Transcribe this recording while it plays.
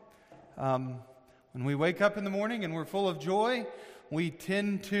When we wake up in the morning and we're full of joy, we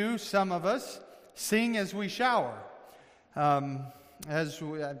tend to, some of us, sing as we shower.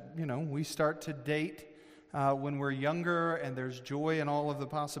 We start to date when we're younger and there's joy in all of the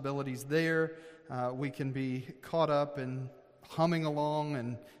possibilities there. We can be caught up in humming along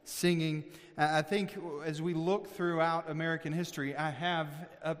and singing. I think as we look throughout American history, I have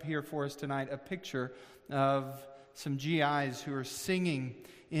up here for us tonight a picture of some GIs who are singing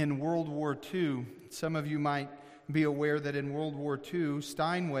in World War II. Some of you might be aware that in World War II,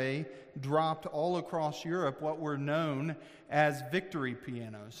 Steinway dropped all across Europe what were known as victory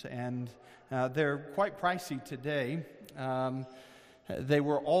pianos, and they're quite pricey today. They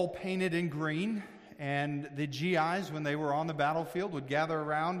were all painted in green, and the GIs, when they were on the battlefield, would gather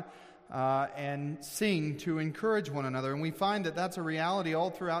around and sing to encourage one another. And we find that that's a reality all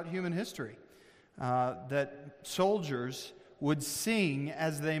throughout human history, that soldiers would sing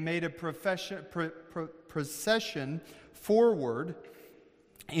as they made a procession forward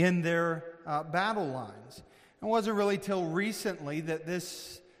in their battle lines. It wasn't really till recently that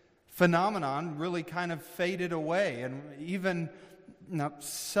this phenomenon really kind of faded away. And even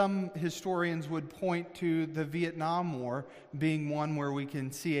some historians would point to the Vietnam War being one where we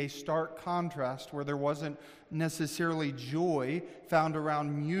can see a stark contrast, where there wasn't necessarily joy found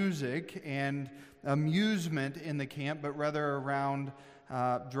around music and amusement in the camp, but rather around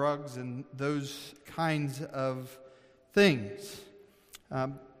drugs and those kinds of things.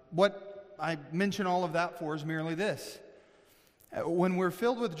 What I mention all of that for is merely this. When we're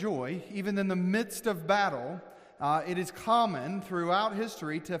filled with joy, even in the midst of battle, it is common throughout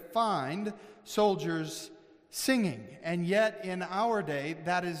history to find soldiers singing. And yet in our day,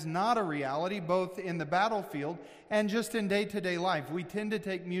 that is not a reality, both in the battlefield and just in day-to-day life. We tend to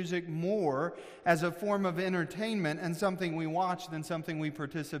take music more as a form of entertainment and something we watch than something we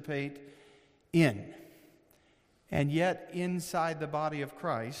participate in. And yet, inside the body of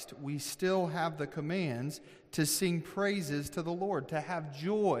Christ, we still have the commands to sing praises to the Lord, to have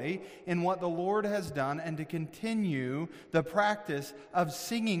joy in what the Lord has done, and to continue the practice of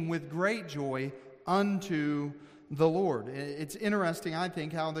singing with great joy unto the Lord. It's interesting, I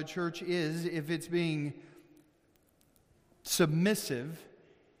think, how the church is, if it's being submissive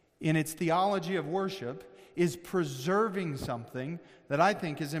in its theology of worship, is preserving something that I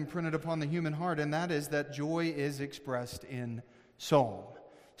think is imprinted upon the human heart, and that is that joy is expressed in song.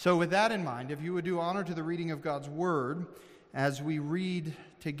 So with that in mind, if you would do honor to the reading of God's Word as we read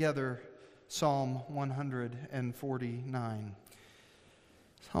together Psalm 149.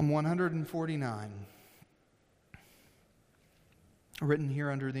 Psalm 149, written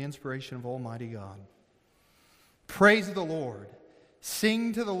here under the inspiration of Almighty God. Praise the Lord.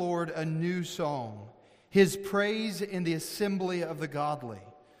 Sing to the Lord a new song, His praise in the assembly of the godly.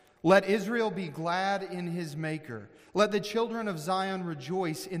 Let Israel be glad in his Maker. Let the children of Zion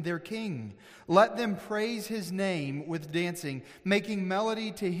rejoice in their King. Let them praise His name with dancing, making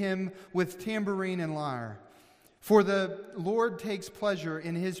melody to Him with tambourine and lyre. For the Lord takes pleasure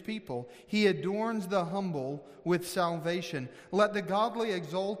in His people. He adorns the humble with salvation. Let the godly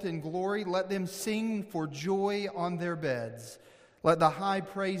exult in glory. Let them sing for joy on their beds. Let the high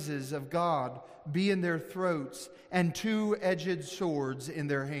praises of God be in their throats and two-edged swords in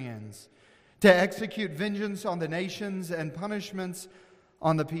their hands, to execute vengeance on the nations and punishments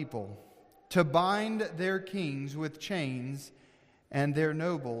on the people, to bind their kings with chains and their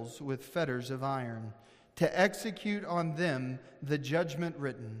nobles with fetters of iron, to execute on them the judgment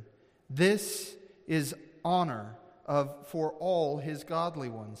written. This is honor for all His godly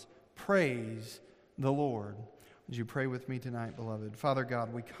ones. Praise the Lord. Would you pray with me tonight, beloved? Father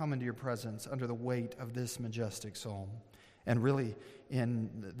God, we come into your presence under the weight of this majestic psalm, and really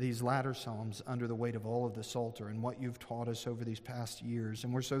in these latter psalms under the weight of all of the Psalter and what you've taught us over these past years.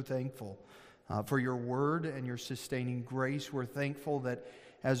 And we're so thankful for your word and your sustaining grace. We're thankful that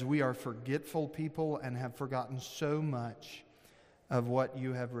as we are forgetful people and have forgotten so much of what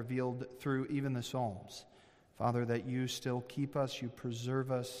you have revealed through even the Psalms, Father, that you still keep us, you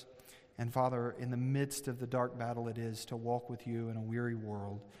preserve us. And Father, in the midst of the dark battle it is to walk with you in a weary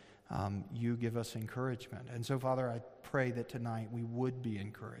world, you give us encouragement. And so, Father, I pray that tonight we would be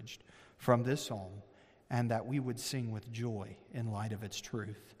encouraged from this psalm and that we would sing with joy in light of its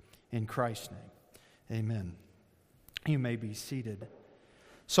truth. In Christ's name, amen. You may be seated.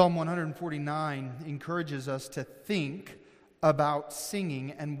 Psalm 149 encourages us to think about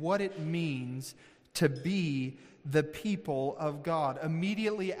singing and what it means to be the people of God.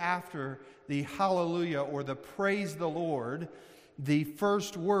 Immediately after the hallelujah or the praise the Lord, the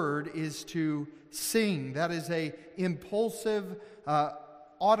first word is to sing. That is a impulsive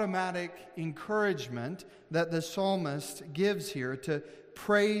automatic encouragement that the psalmist gives here to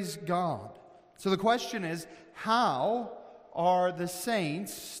praise God. So the question is, how are the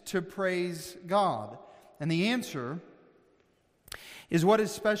saints to praise God? And the answer is, what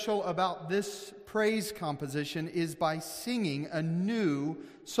is special about this praise composition is by singing a new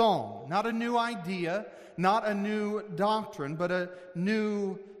song. Not a new idea, not a new doctrine, but a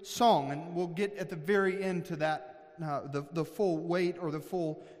new song. And we'll get at the very end to that, the full weight or the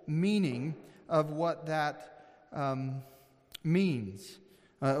full meaning of what that means.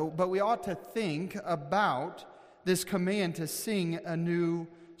 But we ought to think about this command to sing a new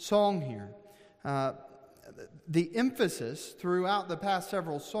song here. The emphasis throughout the past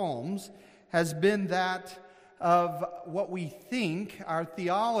several psalms has been that of what we think, our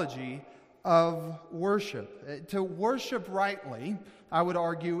theology of worship. To worship rightly, I would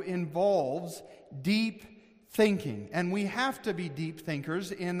argue, involves deep thinking. And we have to be deep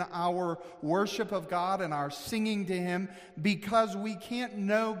thinkers in our worship of God and our singing to Him, because we can't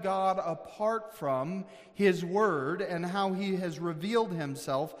know God apart from His Word and how He has revealed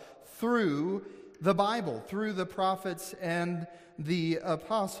Himself through the Bible, through the prophets and the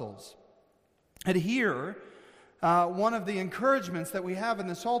apostles. And here, one of the encouragements that we have in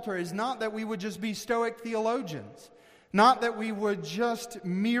the Psalter is not that we would just be Stoic theologians, not that we would just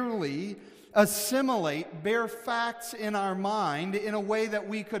merely assimilate bare facts in our mind in a way that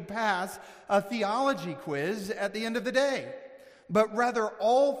we could pass a theology quiz at the end of the day. But rather,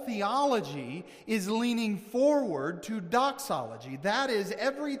 all theology is leaning forward to doxology. That is,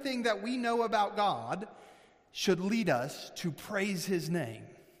 everything that we know about God should lead us to praise His name.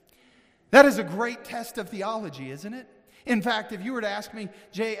 That is a great test of theology, isn't it? In fact, if you were to ask me,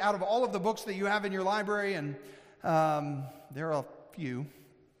 Jay, out of all of the books that you have in your library, and there are a few,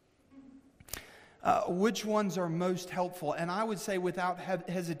 which ones are most helpful? And I would say without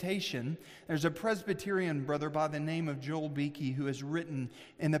hesitation, there's a Presbyterian brother by the name of Joel Beeke who has written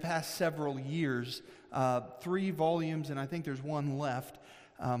in the past several years 3 volumes, and I think there's one left.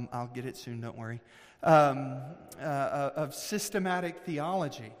 I'll get it soon, don't worry. Of systematic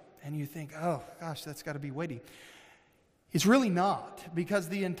theology. And you think, oh gosh, that's got to be weighty. It's really not, because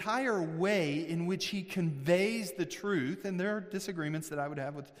the entire way in which he conveys the truth, and there are disagreements that I would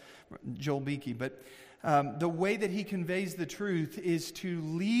have with Joel Beeke, but the way that he conveys the truth is to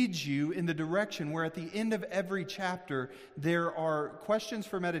lead you in the direction where at the end of every chapter there are questions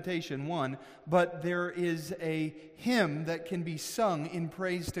for meditation, one, but there is a hymn that can be sung in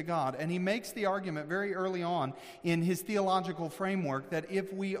praise to God. And he makes the argument very early on in his theological framework that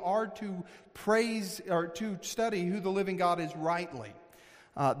if we are to praise or to study who the living God is rightly,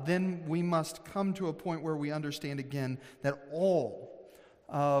 then we must come to a point where we understand again that all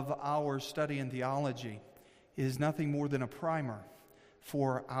of our study in theology is nothing more than a primer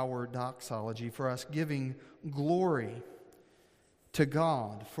for our doxology, for us giving glory to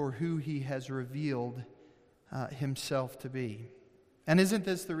God for who He has revealed Himself to be. And isn't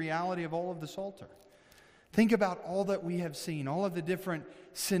this the reality of all of the Psalter? Think about all that we have seen, all of the different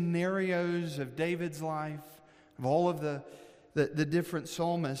scenarios of David's life, of all of the different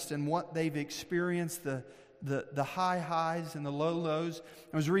psalmists and what they've experienced, the high highs and the low lows.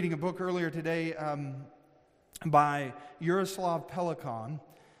 I was reading a book earlier today by Yaroslav Pelikan,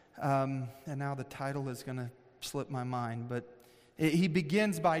 and now the title is going to slip my mind, but he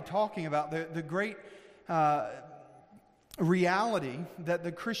begins by talking about the great reality that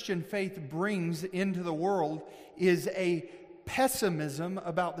the Christian faith brings into the world is a pessimism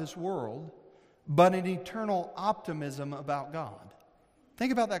about this world, but an eternal optimism about God.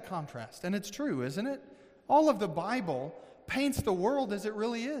 Think about that contrast, and it's true, isn't it? All of the Bible paints the world as it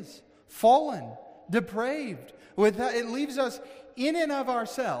really is. Fallen, depraved. It leaves us in and of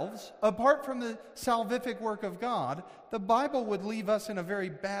ourselves, apart from the salvific work of God. The Bible would leave us in a very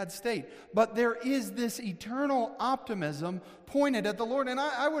bad state. But there is this eternal optimism pointed at the Lord. And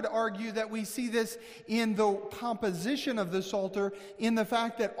I would argue that we see this in the composition of the Psalter, in the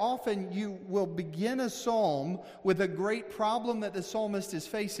fact that often you will begin a psalm with a great problem that the psalmist is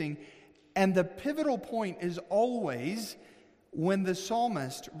facing, and the pivotal point is always when the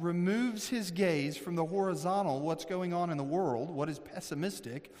psalmist removes his gaze from the horizontal, what's going on in the world, what is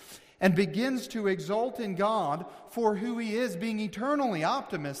pessimistic, and begins to exalt in God for who He is, being eternally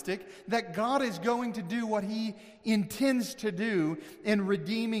optimistic that God is going to do what He intends to do in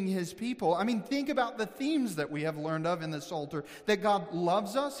redeeming His people. I mean, think about the themes that we have learned of in the Psalter, that God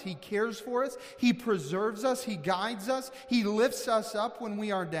loves us, He cares for us, He preserves us, He guides us, He lifts us up when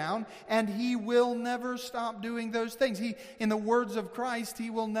we are down, and He will never stop doing those things. In the words of Christ,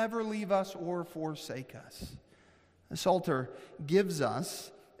 He will never leave us or forsake us. The Psalter gives us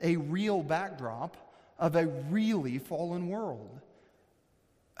a real backdrop of a really fallen world.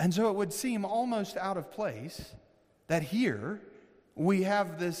 And so it would seem almost out of place that here we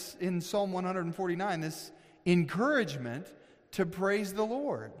have this, in Psalm 149, this encouragement to praise the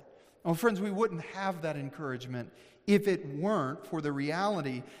Lord. Well, friends, we wouldn't have that encouragement if it weren't for the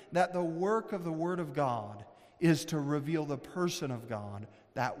reality that the work of the Word of God is to reveal the person of God,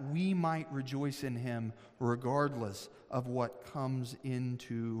 that we might rejoice in Him regardless of what comes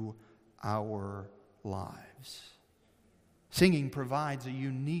into our lives. Singing provides a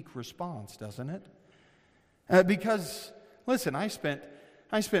unique response, doesn't it? Because, listen, I spent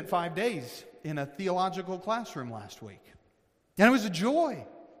 5 days in a theological classroom last week. And it was a joy.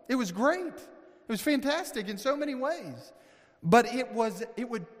 It was great. It was fantastic in so many ways. But it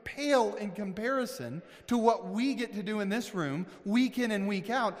would pale in comparison to what we get to do in this room week in and week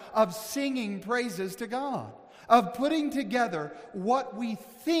out of singing praises to God, of putting together what we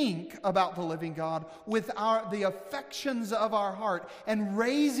think about the living God with the affections of our heart and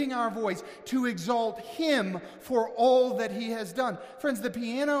raising our voice to exalt Him for all that He has done. Friends, the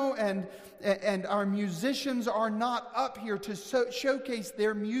piano and our musicians are not up here to showcase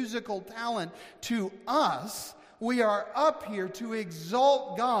their musical talent to us. We are up here to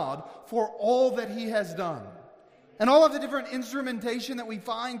exalt God for all that He has done. And all of the different instrumentation that we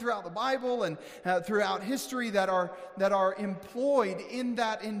find throughout the Bible and throughout history that are employed in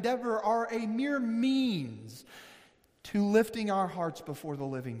that endeavor are a mere means to lifting our hearts before the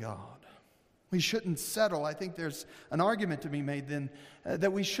living God. We shouldn't settle. I think there's an argument to be made then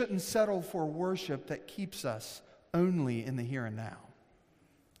that we shouldn't settle for worship that keeps us only in the here and now.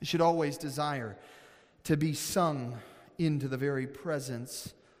 We should always desire to be sung into the very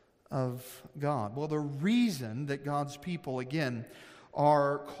presence of God. Well, the reason that God's people, again,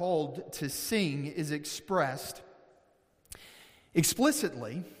 are called to sing is expressed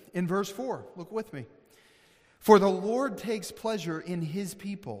explicitly in verse 4. Look with me. For the Lord takes pleasure in His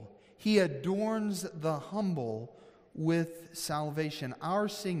people. He adorns the humble with salvation. Our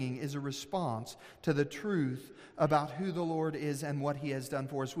singing is a response to the truth about who the Lord is and what He has done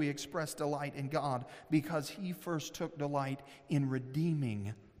for us. We express delight in God because He first took delight in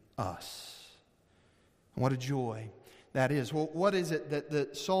redeeming us. What a joy that is. Well, what is it that the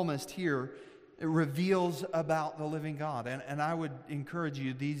psalmist here reveals about the living God? And I would encourage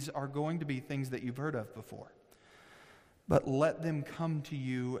you, these are going to be things that you've heard of before. But let them come to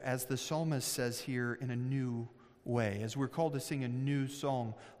you, as the psalmist says here, in a new way. As we're called to sing a new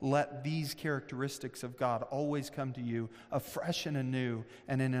song, let these characteristics of God always come to you afresh and anew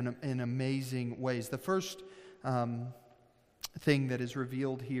and in amazing ways. The first thing that is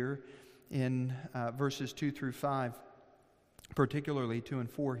revealed here in verses 2 through 5, particularly 2 and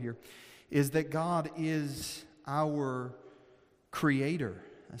 4 here, is that God is our creator.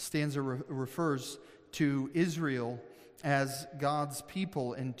 A stanza refers to Israel as God's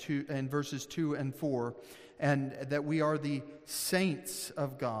people in verses 2 and 4, and that we are the saints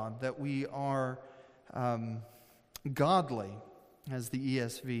of God, that we are godly, as the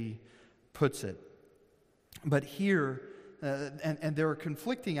ESV puts it. But here, and there are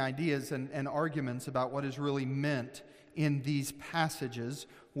conflicting ideas and arguments about what is really meant in these passages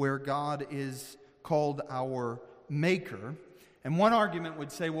where God is called our maker. And one argument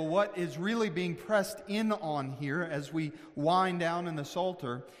would say, well, what is really being pressed in on here as we wind down in the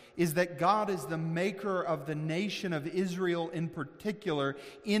Psalter is that God is the maker of the nation of Israel in particular,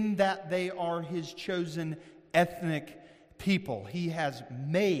 in that they are His chosen ethnic people. He has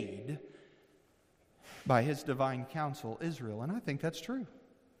made, by His divine counsel, Israel. And I think that's true.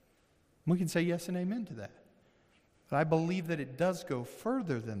 We can say yes and amen to that. But I believe that it does go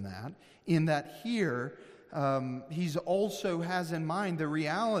further than that, in that here He's also has in mind the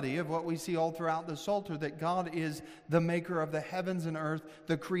reality of what we see all throughout the Psalter, that God is the maker of the heavens and earth,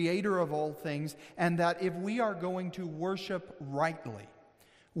 the creator of all things, and that if we are going to worship rightly,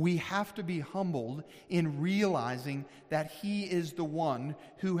 we have to be humbled in realizing that He is the one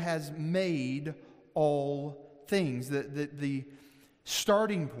who has made all things. The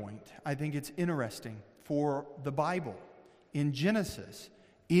starting point, I think it's interesting, for the Bible in Genesis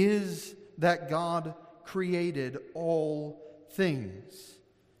is that God created all things.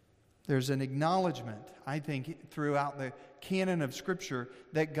 There's an acknowledgement, I think, throughout the canon of Scripture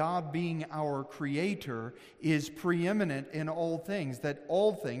that God, being our creator, is preeminent in all things, that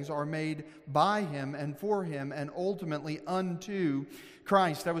all things are made by Him and for Him and ultimately unto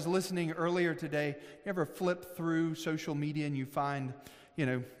Christ. I was listening earlier today. You ever flip through social media and you find,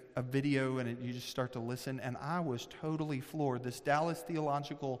 a video and you just start to listen? And I was totally floored. This Dallas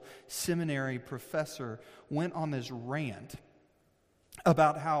Theological Seminary professor went on this rant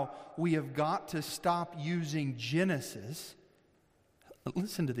about how we have got to stop using Genesis.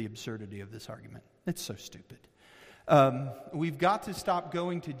 Listen to the absurdity of this argument. It's so stupid. We've got to stop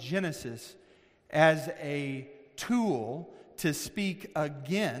going to Genesis as a tool to speak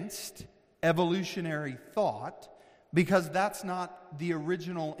against evolutionary thought, because that's not the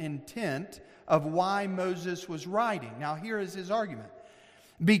original intent of why Moses was writing. Now, here is his argument.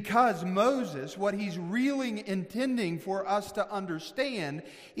 Because Moses, what he's really intending for us to understand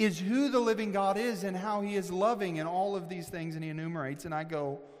is who the living God is and how he is loving and all of these things, and he enumerates. And I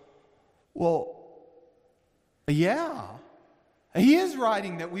go, well, yeah, he is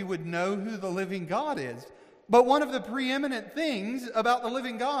writing that we would know who the living God is. But one of the preeminent things about the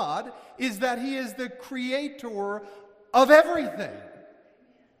living God is that he is the creator of everything.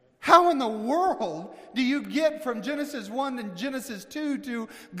 How in the world do you get from Genesis 1 and Genesis 2 to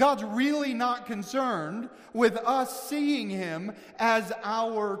God's really not concerned with us seeing him as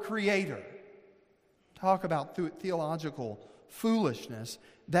our creator? Talk about theological foolishness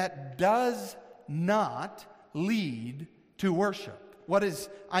that does not lead to worship. What is,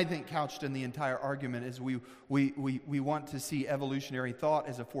 I think, couched in the entire argument is we want to see evolutionary thought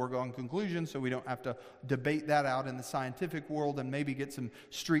as a foregone conclusion, so we don't have to debate that out in the scientific world and maybe get some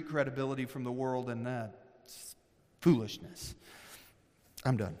street credibility from the world, and that's foolishness.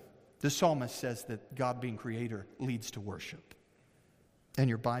 I'm done. The psalmist says that God being creator leads to worship, and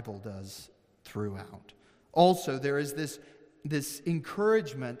your Bible does throughout. Also, there is this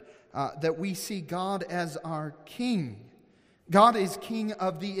encouragement that we see God as our king. God is king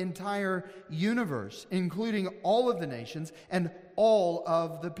of the entire universe, including all of the nations and all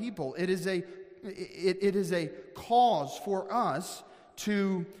of the people. It is a cause for us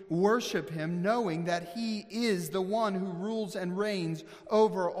to worship him, knowing that he is the one who rules and reigns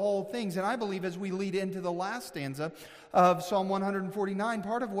over all things. And I believe as we lead into the last stanza of Psalm 149,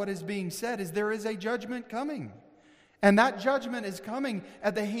 part of what is being said is there is a judgment coming. And that judgment is coming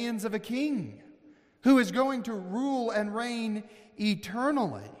at the hands of a king who is going to rule and reign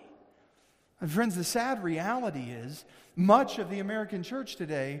eternally. And friends, the sad reality is much of the American church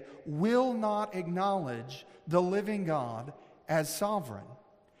today will not acknowledge the living God as sovereign.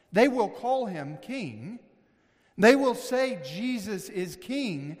 They will call him king. They will say Jesus is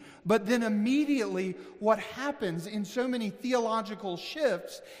king, but then immediately what happens in so many theological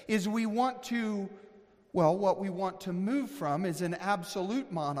shifts is what we want to move from is an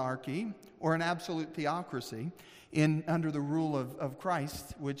absolute monarchy or an absolute theocracy under the rule of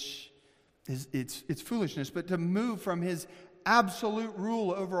Christ, which is it's foolishness, but to move from his absolute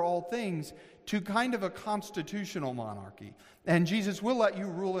rule over all things to kind of a constitutional monarchy. And Jesus will let you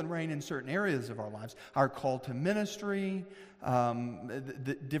rule and reign in certain areas of our lives. Our call to ministry,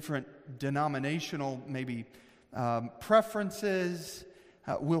 the different denominational maybe preferences.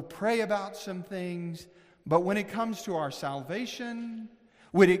 We'll pray about some things. But when it comes to our salvation,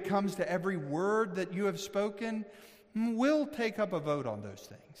 when it comes to every word that you have spoken, we'll take up a vote on those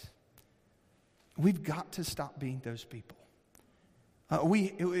things. We've got to stop being those people.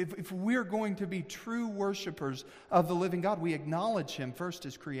 If we're going to be true worshipers of the living God, we acknowledge him first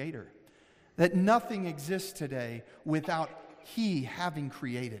as creator. That nothing exists today without he having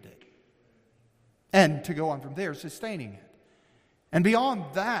created it. And to go on from there, sustaining it. And beyond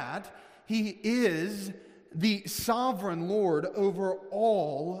that, he is the sovereign Lord over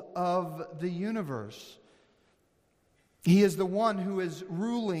all of the universe. He is the one who is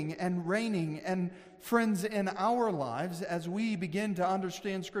ruling and reigning. And friends, in our lives, as we begin to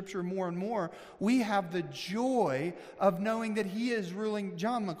understand Scripture more and more, we have the joy of knowing that he is ruling.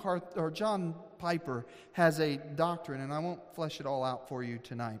 John Piper has a doctrine, and I won't flesh it all out for you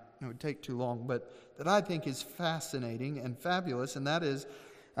tonight. It would take too long, but that I think is fascinating and fabulous, and that is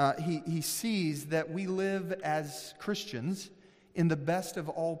he sees that we live as Christians in the best of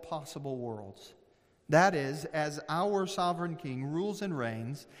all possible worlds. That is, as our sovereign king rules and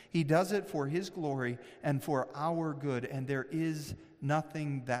reigns, he does it for his glory and for our good, and there is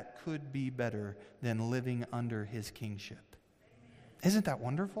nothing that could be better than living under his kingship. Isn't that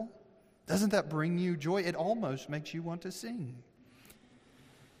wonderful? Doesn't that bring you joy? It almost makes you want to sing.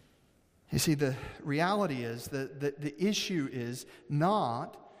 You see, the reality is that the issue is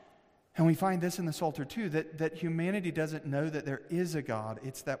not, and we find this in the Psalter too, that humanity doesn't know that there is a God.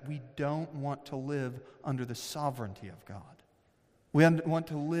 It's that we don't want to live under the sovereignty of God. We want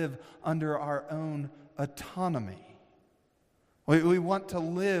to live under our own autonomy. We want to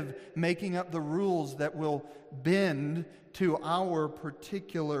live making up the rules that will bend to our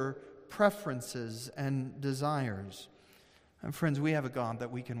particular preferences and desires. And friends, we have a God that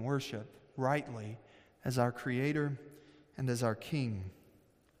we can worship rightly as our Creator, and as our King.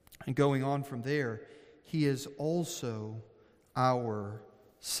 And going on from there, He is also our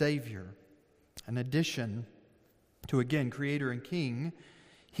Savior. In addition to, again, Creator and King,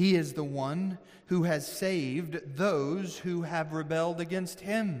 He is the one who has saved those who have rebelled against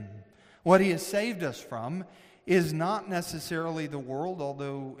Him. What He has saved us from is not necessarily the world,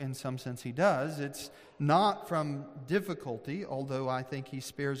 although in some sense He does. It's not from difficulty, although I think He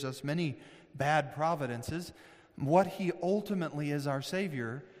spares us many bad providences. What He ultimately is our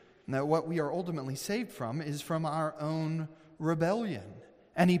Savior, that what we are ultimately saved from, is from our own rebellion.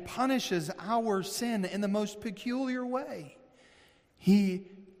 And He punishes our sin in the most peculiar way. He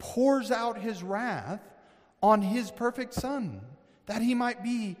pours out His wrath on His perfect Son, that He might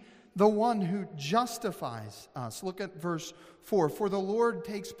be the one who justifies us. Look at verse 4. For the Lord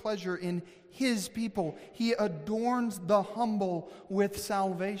takes pleasure in His people. He adorns the humble with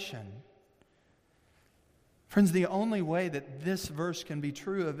salvation. Friends, the only way that this verse can be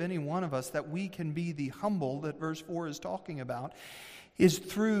true of any one of us, that we can be the humble that verse 4 is talking about, is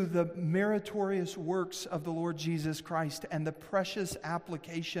through the meritorious works of the Lord Jesus Christ and the precious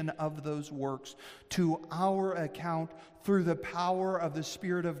application of those works to our account through the power of the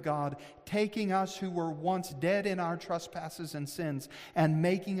Spirit of God, taking us who were once dead in our trespasses and sins and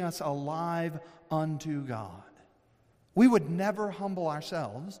making us alive unto God. We would never humble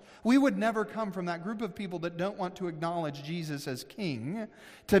ourselves. We would never come from that group of people that don't want to acknowledge Jesus as King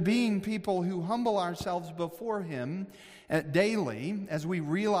to being people who humble ourselves before Him daily as we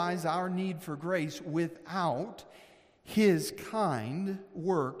realize our need for grace without His kind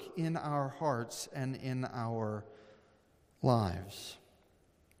work in our hearts and in our lives.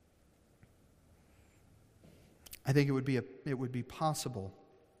 I think it would be possible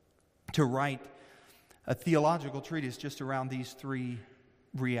to write a theological treatise just around these three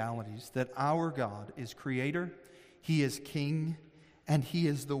realities: that our God is Creator, He is King, and He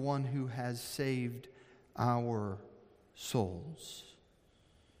is the one who has saved our souls.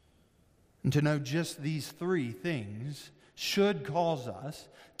 And to know just these three things should cause us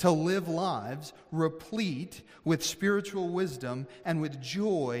to live lives replete with spiritual wisdom and with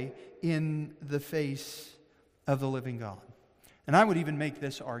joy in the face of the living God. And I would even make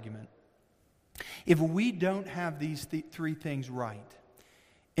this argument. If we don't have these three things right,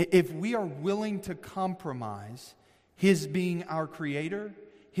 if we are willing to compromise His being our Creator,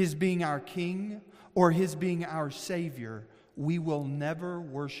 His being our King, or His being our Savior, we will never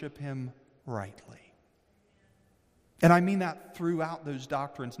worship Him rightly. And I mean that throughout those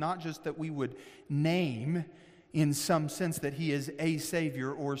doctrines, not just that we would name in some sense that He is a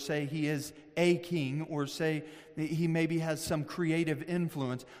Savior, or say He is a King, or say He maybe has some creative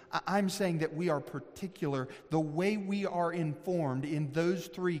influence. I'm saying that we are particular. The way we are informed in those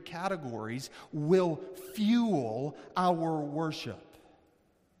three categories will fuel our worship.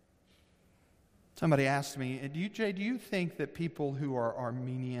 Somebody asked me, Jay, do you think that people who are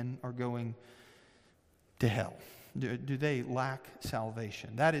Armenian are going to hell? Do they lack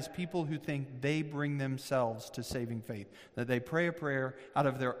salvation? That is, people who think they bring themselves to saving faith, that they pray a prayer out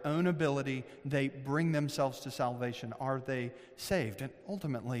of their own ability, they bring themselves to salvation. Are they saved? And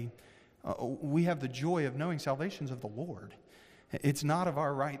ultimately, we have the joy of knowing salvation's of the Lord. It's not of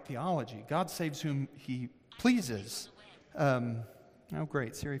our right theology. God saves whom He pleases. Oh,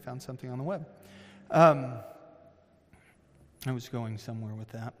 great. Siri found something on the web. I was going somewhere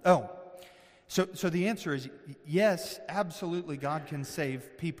with that. So the answer is yes, absolutely, God can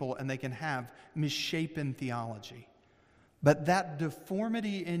save people and they can have misshapen theology. But that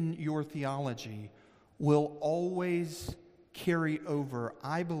deformity in your theology will always carry over,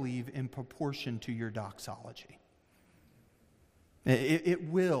 I believe, in proportion to your doxology. It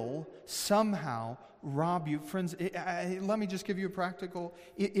will somehow rob you. Friends, let me just give you a practical.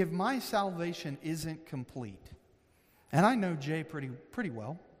 If my salvation isn't complete, and I know Jay pretty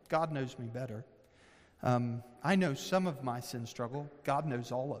well, God knows me better. I know some of my sin struggle. God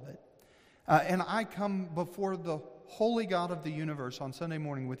knows all of it. And I come before the holy God of the universe on Sunday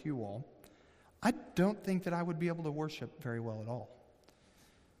morning with you all. I don't think that I would be able to worship very well at all.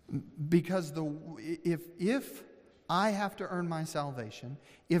 Because if I have to earn my salvation,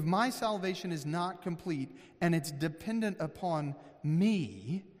 if my salvation is not complete and it's dependent upon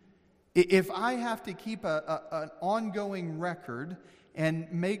me, if I have to keep an ongoing record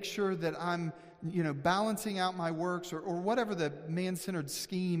and make sure that I'm, balancing out my works or whatever the man-centered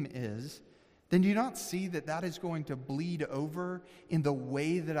scheme is, then do you not see that that is going to bleed over in the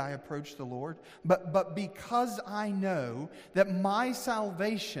way that I approach the Lord? But because I know that my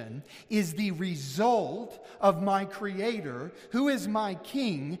salvation is the result of my Creator, who is my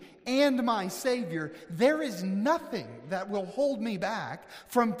King and my Savior, there is nothing that will hold me back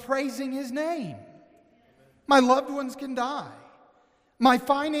from praising His name. My loved ones can die. My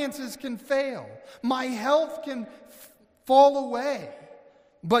finances can fail. My health can fall away.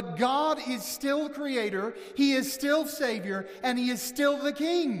 But God is still Creator, He is still Savior, and He is still the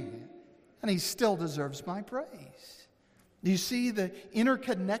King. And He still deserves my praise. Do you see the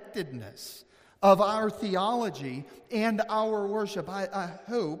interconnectedness of our theology and our worship? I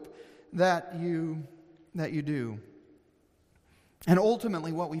hope that you do. And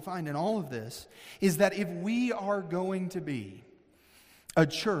ultimately what we find in all of this is that if we are going to be a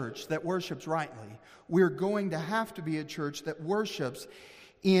church that worships rightly, we're going to have to be a church that worships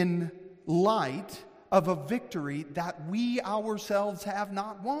in light of a victory that we ourselves have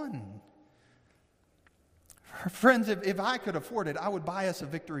not won. Friends, if I could afford it, I would buy us a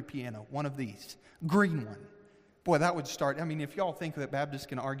victory piano, one of these, green one. Boy, that would start. I mean, if y'all think that Baptists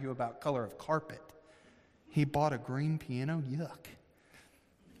can argue about color of carpet, he bought a green piano, yuck.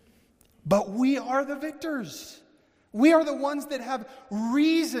 But we are the victors. We are the ones that have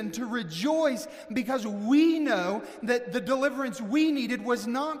reason to rejoice because we know that the deliverance we needed was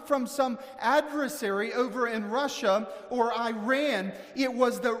not from some adversary over in Russia or Iran. It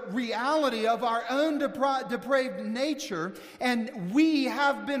was the reality of our own depraved nature, and we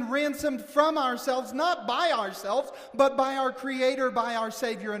have been ransomed from ourselves, not by ourselves, but by our Creator, by our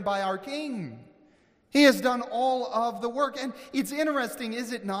Savior, and by our King. He has done all of the work. And it's interesting,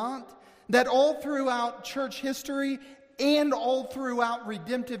 is it not, that all throughout church history and all throughout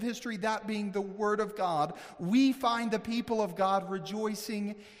redemptive history, that being the Word of God, we find the people of God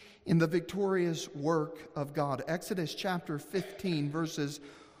rejoicing in the victorious work of God. Exodus chapter 15, verses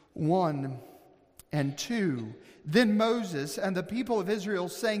 1 and 2. Then Moses and the people of Israel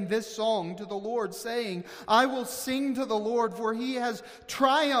sang this song to the Lord, saying, I will sing to the Lord, for He has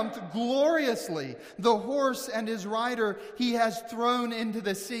triumphed gloriously. The horse and his rider He has thrown into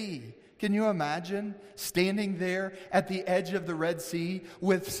the sea. Can you imagine standing there at the edge of the Red Sea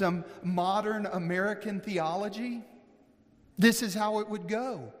with some modern American theology? This is how it would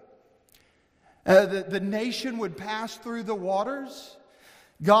go. The nation would pass through the waters.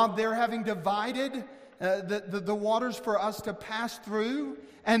 God there having divided the waters for us to pass through.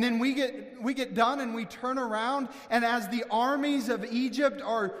 And then we get done and we turn around, and as the armies of Egypt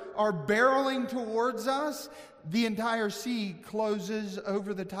are barreling towards us, the entire sea closes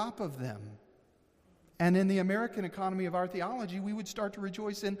over the top of them. And in the American economy of our theology, we would start to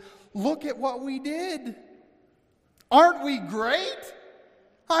rejoice in, look at what we did. Aren't we great?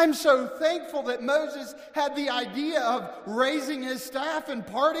 I'm so thankful that Moses had the idea of raising his staff and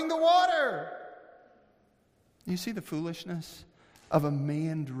parting the water. You see the foolishness of a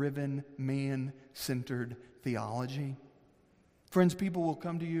man-driven, man-centered theology? Friends, people will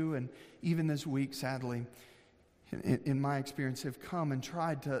come to you, and even this week, sadly, in my experience, have come and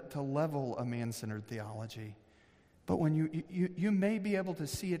tried to level a man-centered theology. But when you may be able to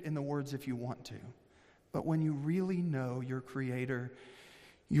see it in the words if you want to, but when you really know your Creator,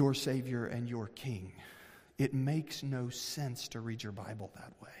 your Savior, and your King, it makes no sense to read your Bible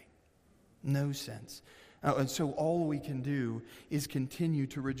that way. No sense. And so all we can do is continue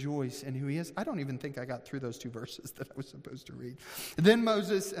to rejoice in who He is. I don't even think I got through those two verses that I was supposed to read. Then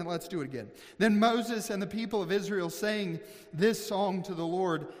Moses, and let's do it again. Then Moses and the people of Israel sang this song to the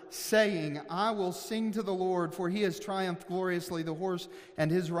Lord, saying, I will sing to the Lord, for He has triumphed gloriously. The horse and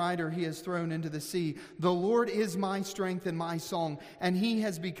his rider He has thrown into the sea. The Lord is my strength and my song, and He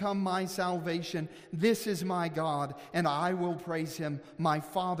has become my salvation. This is my God, and I will praise Him, my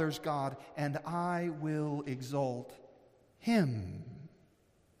Father's God, and I will exalt Him.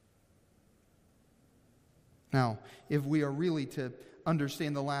 Now, if we are really to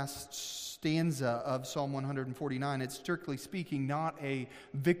understand the last stanza of Psalm 149, it's strictly speaking not a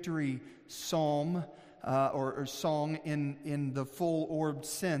victory psalm or song in the full-orbed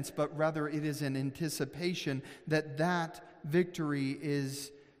sense, but rather it is an anticipation that victory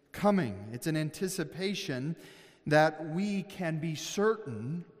is coming. It's an anticipation that we can be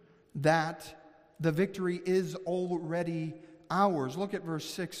certain that the victory is already ours. Look at verse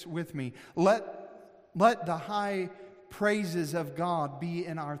 6 with me. Let the high praises of God be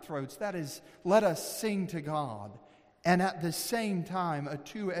in our throats. That is, let us sing to God. And at the same time, a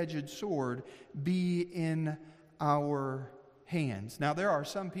two-edged sword be in our hands. Now, there are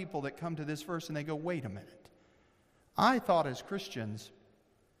some people that come to this verse and they go, wait a minute. I thought as Christians,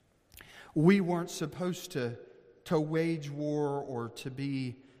 We weren't supposed to wage war or to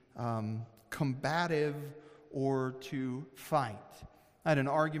be combative or to fight. I had an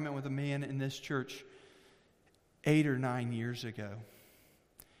argument with a man in this church 8 or 9 years ago.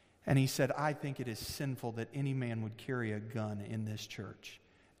 And he said, I think it is sinful that any man would carry a gun in this church.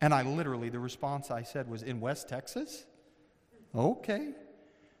 And I literally, the response I said was, in West Texas? Okay.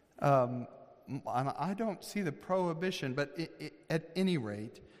 I don't see the prohibition, but at any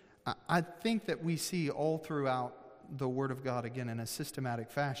rate, I think that we see all throughout the Word of God, again, in a systematic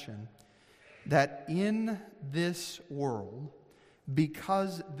fashion, that in this world,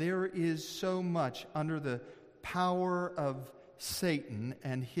 because there is so much under the power of Satan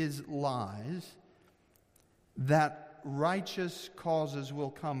and his lies, that righteous causes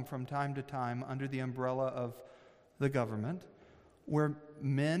will come from time to time under the umbrella of the government, where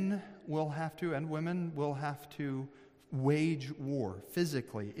men will have to and women will have to wage war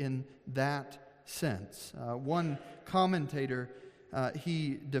physically in that sense. One commentator,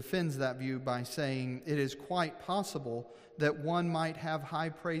 he defends that view by saying, it is quite possible that one might have high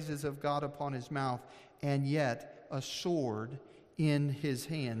praises of God upon his mouth and yet a sword in his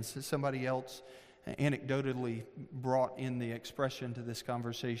hands. Somebody else anecdotally brought in the expression to this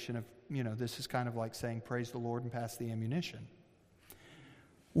conversation of, this is kind of like saying praise the Lord and pass the ammunition.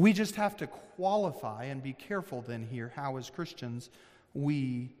 We just have to qualify and be careful then here how as Christians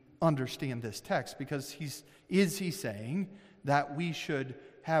we understand this text, because is he saying that we should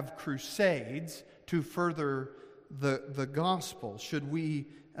have crusades to further the gospel? Should we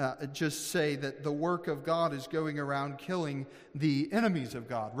just say that the work of God is going around killing the enemies of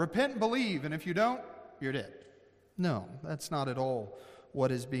God? Repent and believe, and if you don't, you're dead. No, that's not at all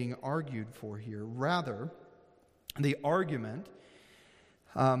what is being argued for here. Rather, the argument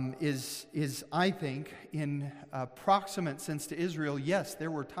is, I think, in a proximate sense to Israel. Yes,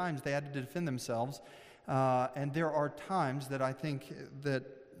 there were times they had to defend themselves, and there are times that I think that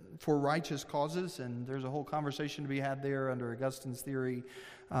for righteous causes, and there's a whole conversation to be had there under Augustine's theory,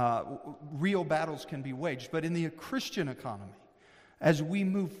 real battles can be waged. But in the Christian economy, as we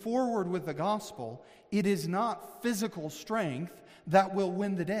move forward with the gospel, it is not physical strength that will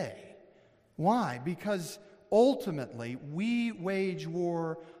win the day. Why? Because ultimately, we wage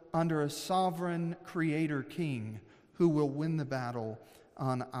war under a sovereign creator king who will win the battle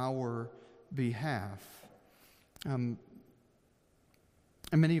on our behalf. And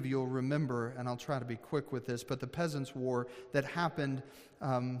many of you will remember, and I'll try to be quick with this, but the Peasants' War that happened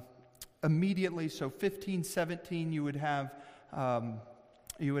immediately. So 1517, you would have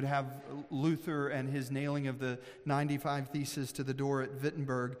Luther and his nailing of the 95 Theses to the door at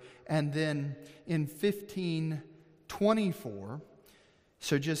Wittenberg. And then in 1524,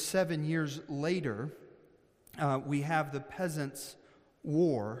 so just 7 years later, we have the Peasants'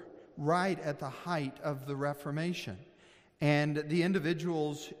 War right at the height of the Reformation. And the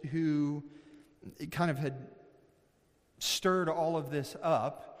individuals who kind of had stirred all of this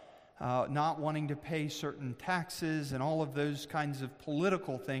up, not wanting to pay certain taxes and all of those kinds of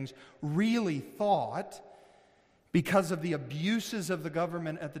political things, really thought, because of the abuses of the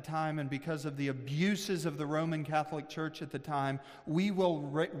government at the time and because of the abuses of the Roman Catholic Church at the time, we will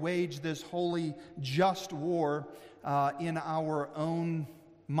wage this holy, just war in our own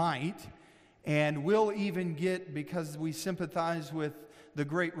might. And we'll even get, because we sympathize with the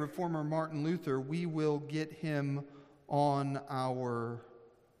great reformer Martin Luther, we will get him on our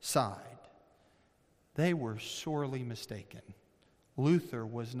side. They were sorely mistaken. Luther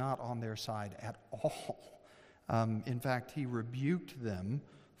was not on their side at all. In fact, he rebuked them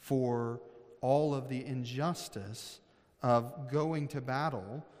for all of the injustice of going to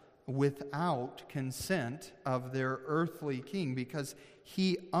battle without consent of their earthly king, because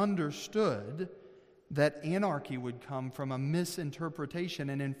he understood that anarchy would come from a misinterpretation.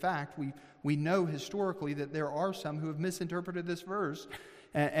 And in fact, we know historically that there are some who have misinterpreted this verse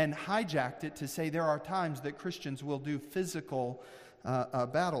and hijacked it to say there are times that Christians will do physical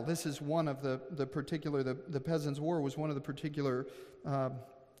battle. This is one of the particular, the Peasants' War was one of the particular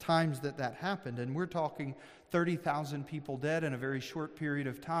times that happened. And we're talking 30,000 people dead in a very short period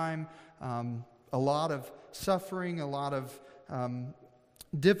of time, a lot of suffering, a lot of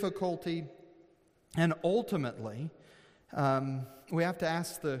difficulty. And ultimately, we have to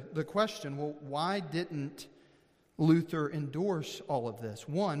ask the question, well, why didn't Luther endorse all of this?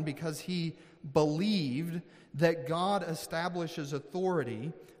 One, because he believed that God establishes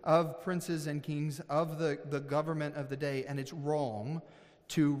authority of princes and kings of the government of the day, and it's wrong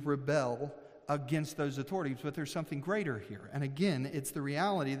to rebel against those authorities. But there's something greater here. And again, it's the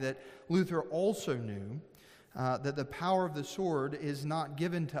reality that Luther also knew that the power of the sword is not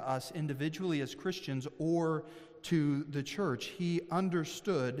given to us individually as Christians or to the church. He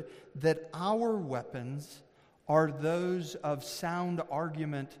understood that our weapons are those of sound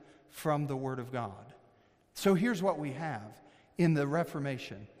argument from the Word of God. So here's what we have in the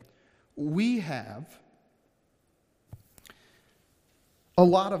Reformation. We have a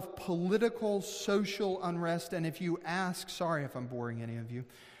lot of political, social unrest, and if you ask, sorry if I'm boring any of you,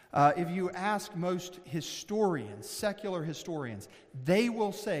 if you ask most historians, secular historians, they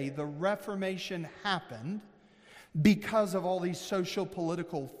will say the Reformation happened because of all these social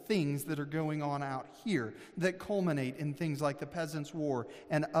political things that are going on out here that culminate in things like the Peasants' War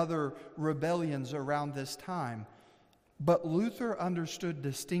and other rebellions around this time. But Luther understood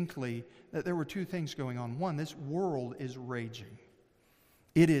distinctly that there were two things going on. One, this world is raging.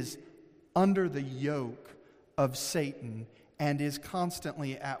 It is under the yoke of Satan and is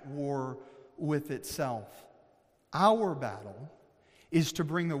constantly at war with itself. Our battle is to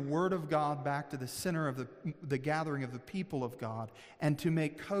bring the Word of God back to the center of the gathering of the people of God and to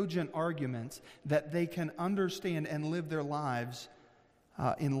make cogent arguments that they can understand and live their lives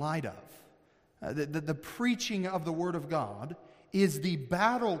in light of. The preaching of the Word of God is the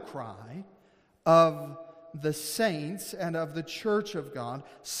battle cry of the saints and of the church of God,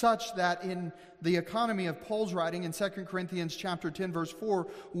 such that in the economy of Paul's writing in 2 Corinthians chapter 10, verse 4,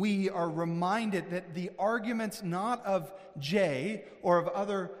 we are reminded that the arguments not of Jay or of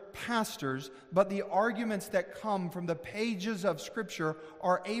other pastors, but the arguments that come from the pages of Scripture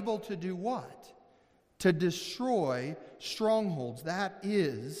are able to do what? To destroy strongholds. That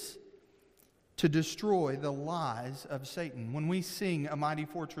is, to destroy the lies of Satan. When we sing "A Mighty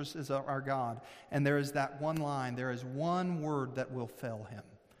Fortress is Our God," and there is that one line, there is one word that will fail him.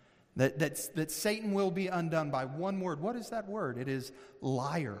 That Satan will be undone by one word. What is that word? It is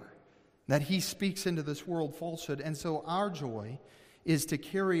liar. That he speaks into this world falsehood. And so our joy is to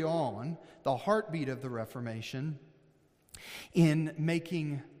carry on the heartbeat of the Reformation in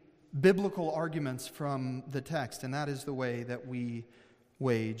making biblical arguments from the text. And that is the way that we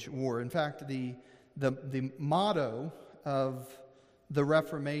wage war. In fact, the motto of the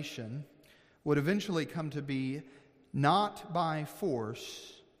Reformation would eventually come to be not by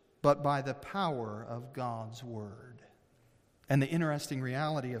force, but by the power of God's Word. And the interesting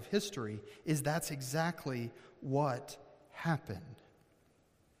reality of history is that's exactly what happened.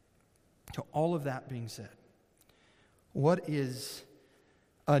 So all of that being said, what is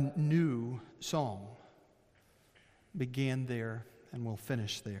a new song? Began there and we'll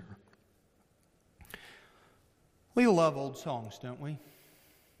finish there. We love old songs, don't we?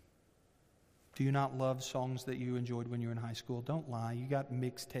 Do you not love songs that you enjoyed when you were in high school? Don't lie. You got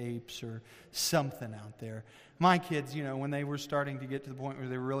mixtapes or something out there. My kids, when they were starting to get to the point where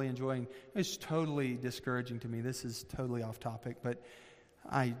they were really enjoying, it was totally discouraging to me. This is totally off topic, but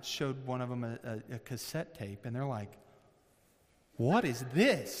I showed one of them a cassette tape, and they're like, what is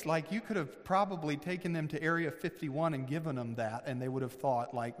this? Like, you could have probably taken them to Area 51 and given them that, and they would have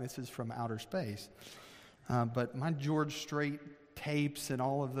thought, like, this is from outer space. But my George Strait tapes and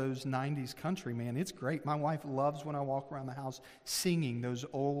all of those 90s country, man, it's great. My wife loves when I walk around the house singing those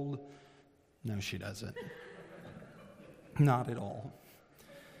old... No, she doesn't. Not at all.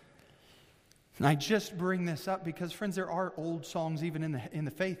 And I just bring this up because, friends, there are old songs even in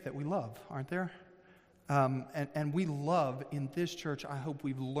the faith that we love, aren't there? And we love, in this church, I hope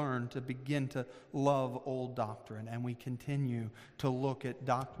we've learned to begin to love old doctrine, and we continue to look at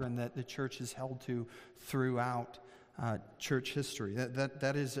doctrine that the church has held to throughout church history.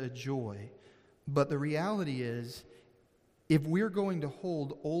 That is a joy. But the reality is, if we're going to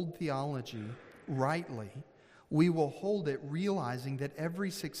hold old theology rightly, we will hold it realizing that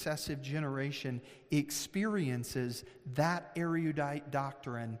every successive generation experiences that erudite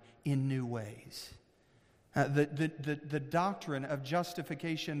doctrine in new ways. The doctrine of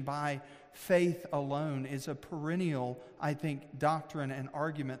justification by faith alone is a perennial, I think, doctrine and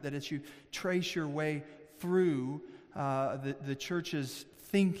argument that as you trace your way through the church's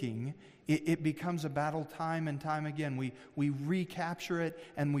thinking, it becomes a battle time and time again. We recapture it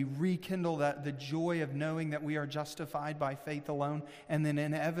and we rekindle the joy of knowing that we are justified by faith alone, and then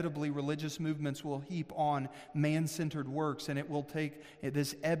inevitably religious movements will heap on man-centered works, and it will take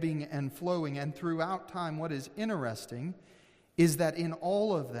this ebbing and flowing. And throughout time, what is interesting is that in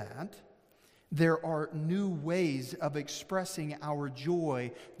all of that, there are new ways of expressing our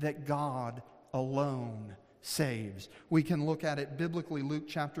joy that God alone saves. We can look at it biblically. Luke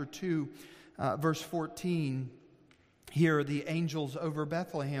chapter 2, verse 14. Here, the angels over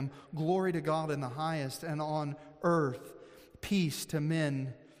Bethlehem, glory to God in the highest, and on earth, peace to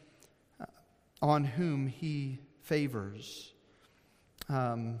men on whom he favors.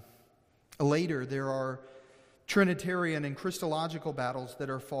 Later, there are Trinitarian and Christological battles that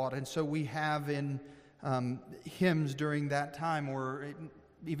are fought, and so we have in hymns during that time, or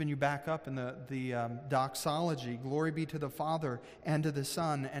even you back up in the doxology, glory be to the Father, and to the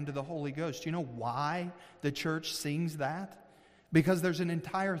Son, and to the Holy Ghost. Do you know why the church sings that? Because there's an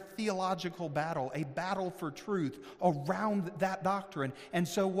entire theological battle, a battle for truth around that doctrine. And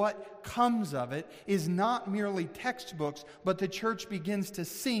so what comes of it is not merely textbooks, but the church begins to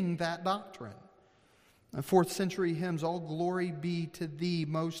sing that doctrine. The 4th century hymns, all glory be to Thee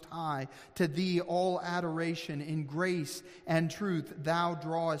Most High, to Thee all adoration, in grace and truth Thou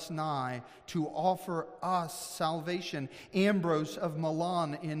drawest nigh, to offer us salvation. Ambrose of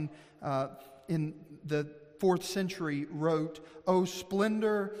Milan in the 4th century wrote, O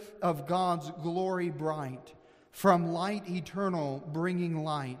splendor of God's glory bright, from light eternal bringing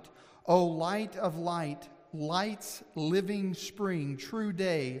light. O light of light, light's living spring, true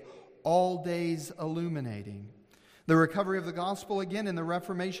day, all days illuminating. The recovery of the gospel again in the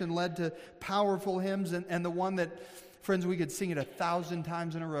Reformation led to powerful hymns, and the one that, friends, we could sing it 1,000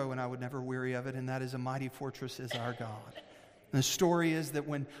 times in a row and I would never weary of it, and that is A Mighty Fortress is Our God. And the story is that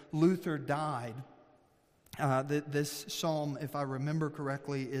when Luther died, this psalm, if I remember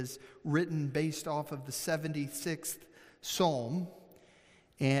correctly, is written based off of the 76th psalm.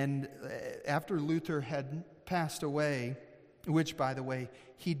 And after Luther had passed away, which, by the way,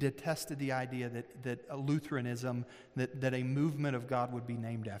 he detested the idea that a Lutheranism, that a movement of God would be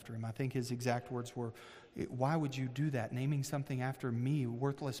named after him. I think his exact words were, why would you do that, naming something after me,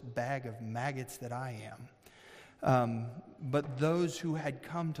 worthless bag of maggots that I am? But those who had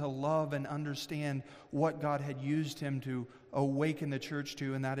come to love and understand what God had used him to awaken the church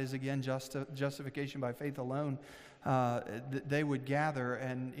to, and that is, again, justification by faith alone, they would gather,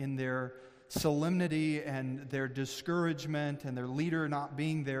 and in their solemnity and their discouragement and their leader not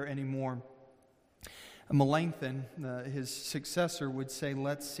being there anymore, Melanchthon, his successor, would say,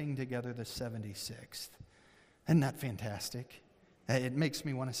 let's sing together the 76th. Isn't that fantastic? It makes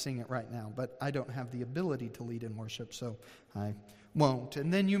me want to sing it right now, but I don't have the ability to lead in worship, so I won't.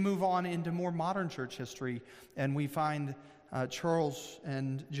 And then you move on into more modern church history, and we find Charles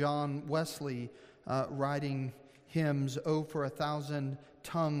and John Wesley writing hymns, Oh, for 1,000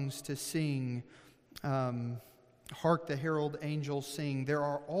 tongues to sing, Hark the herald angels sing. There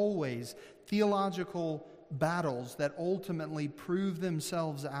are always theological battles that ultimately prove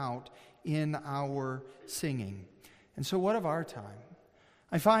themselves out in our singing. And so what of our time?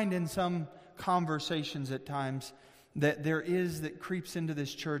 I find in some conversations at times that that creeps into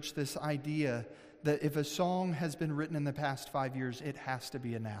this church this idea that if a song has been written in the past 5 years, it has to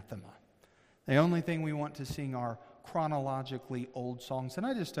be anathema. The only thing we want to sing are chronologically old songs, and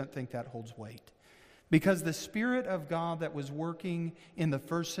I just don't think that holds weight. Because the Spirit of God that was working in the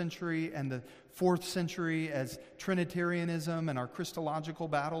 1st century and the 4th century as Trinitarianism and our Christological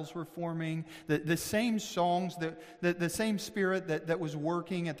battles were forming, the same songs, the same Spirit that was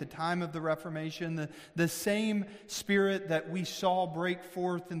working at the time of the Reformation, the same Spirit that we saw break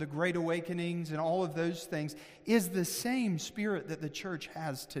forth in the Great Awakenings and all of those things, is the same Spirit that the church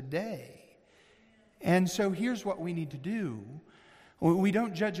has today. And so here's what we need to do. We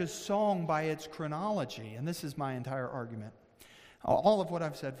don't judge a song by its chronology, and this is my entire argument. All of what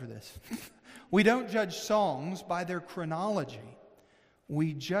I've said for this. We don't judge songs by their chronology.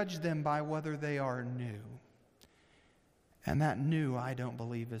 We judge them by whether they are new. And that new, I don't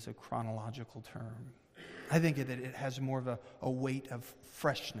believe, is a chronological term. I think that it has more of a weight of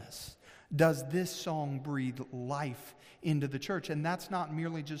freshness. Does this song breathe life into the church? And that's not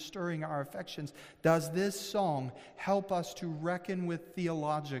merely just stirring our affections. Does this song help us to reckon with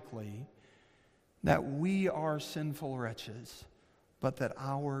theologically that we are sinful wretches, but that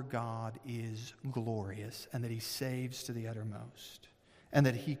our God is glorious and that He saves to the uttermost, and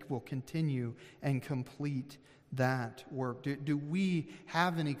that He will continue and complete that work? Do we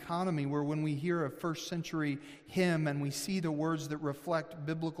have an economy where when we hear a 1st century hymn and we see the words that reflect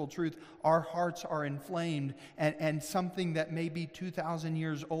biblical truth, our hearts are inflamed, and something that may be 2,000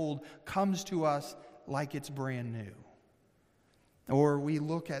 years old comes to us like it's brand new? Or we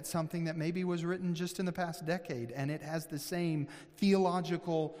look at something that maybe was written just in the past decade and it has the same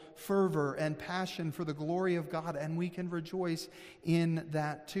theological fervor and passion for the glory of God, and we can rejoice in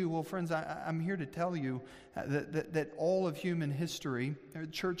that too. Well, friends, I'm here to tell you that all of human history, or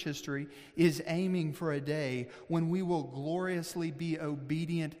church history, is aiming for a day when we will gloriously be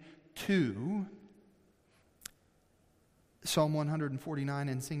obedient to Psalm 149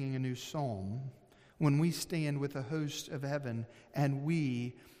 and singing a new psalm, when we stand with the host of heaven and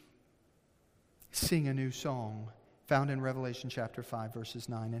we sing a new song found in Revelation chapter 5, verses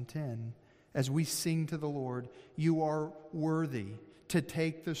 9 and 10. As we sing to the Lord, you are worthy to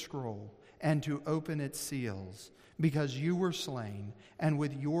take the scroll and to open its seals, because you were slain, and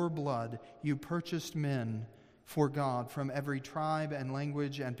with your blood you purchased men for God from every tribe and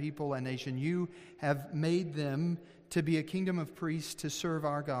language and people and nation. You have made them to be a kingdom of priests to serve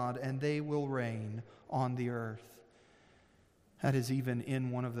our God, and they will reign on the earth. That is even in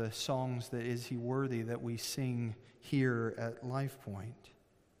one of the songs that Is He Worthy that we sing here at Life Point.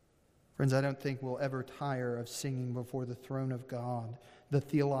 Friends, I don't think we'll ever tire of singing before the throne of God the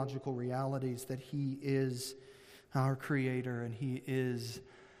theological realities that He is our Creator, and He is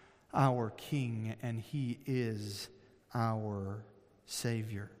our King, and He is our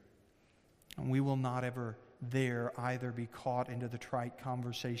Savior. And we will not ever there either be caught into the trite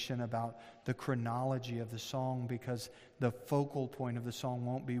conversation about the chronology of the song, because the focal point of the song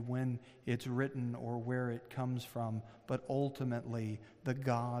won't be when it's written or where it comes from, but ultimately the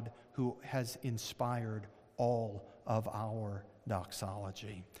God who has inspired all of our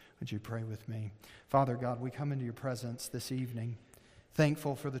doxology. Would you pray with me? Father God, we come into your presence this evening,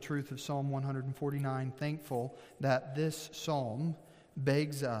 thankful for the truth of Psalm 149, thankful that this psalm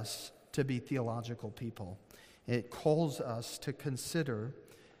begs us to be theological people. It calls us to consider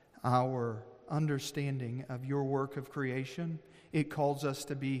our understanding of your work of creation. It calls us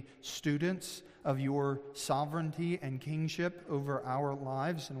to be students of your sovereignty and kingship over our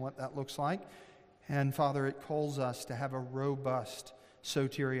lives and what that looks like. And Father, it calls us to have a robust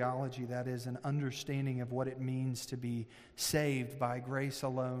soteriology, that is, an understanding of what it means to be saved by grace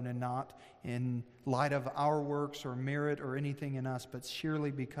alone, and not in light of our works or merit or anything in us, but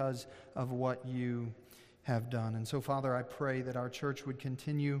sheerly because of what you have done. And so, Father, I pray that our church would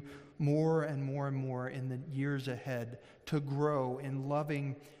continue more and more and more in the years ahead to grow in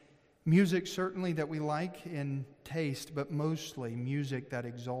loving music, certainly that we like in taste, but mostly music that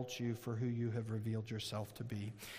exalts you for who you have revealed yourself to be.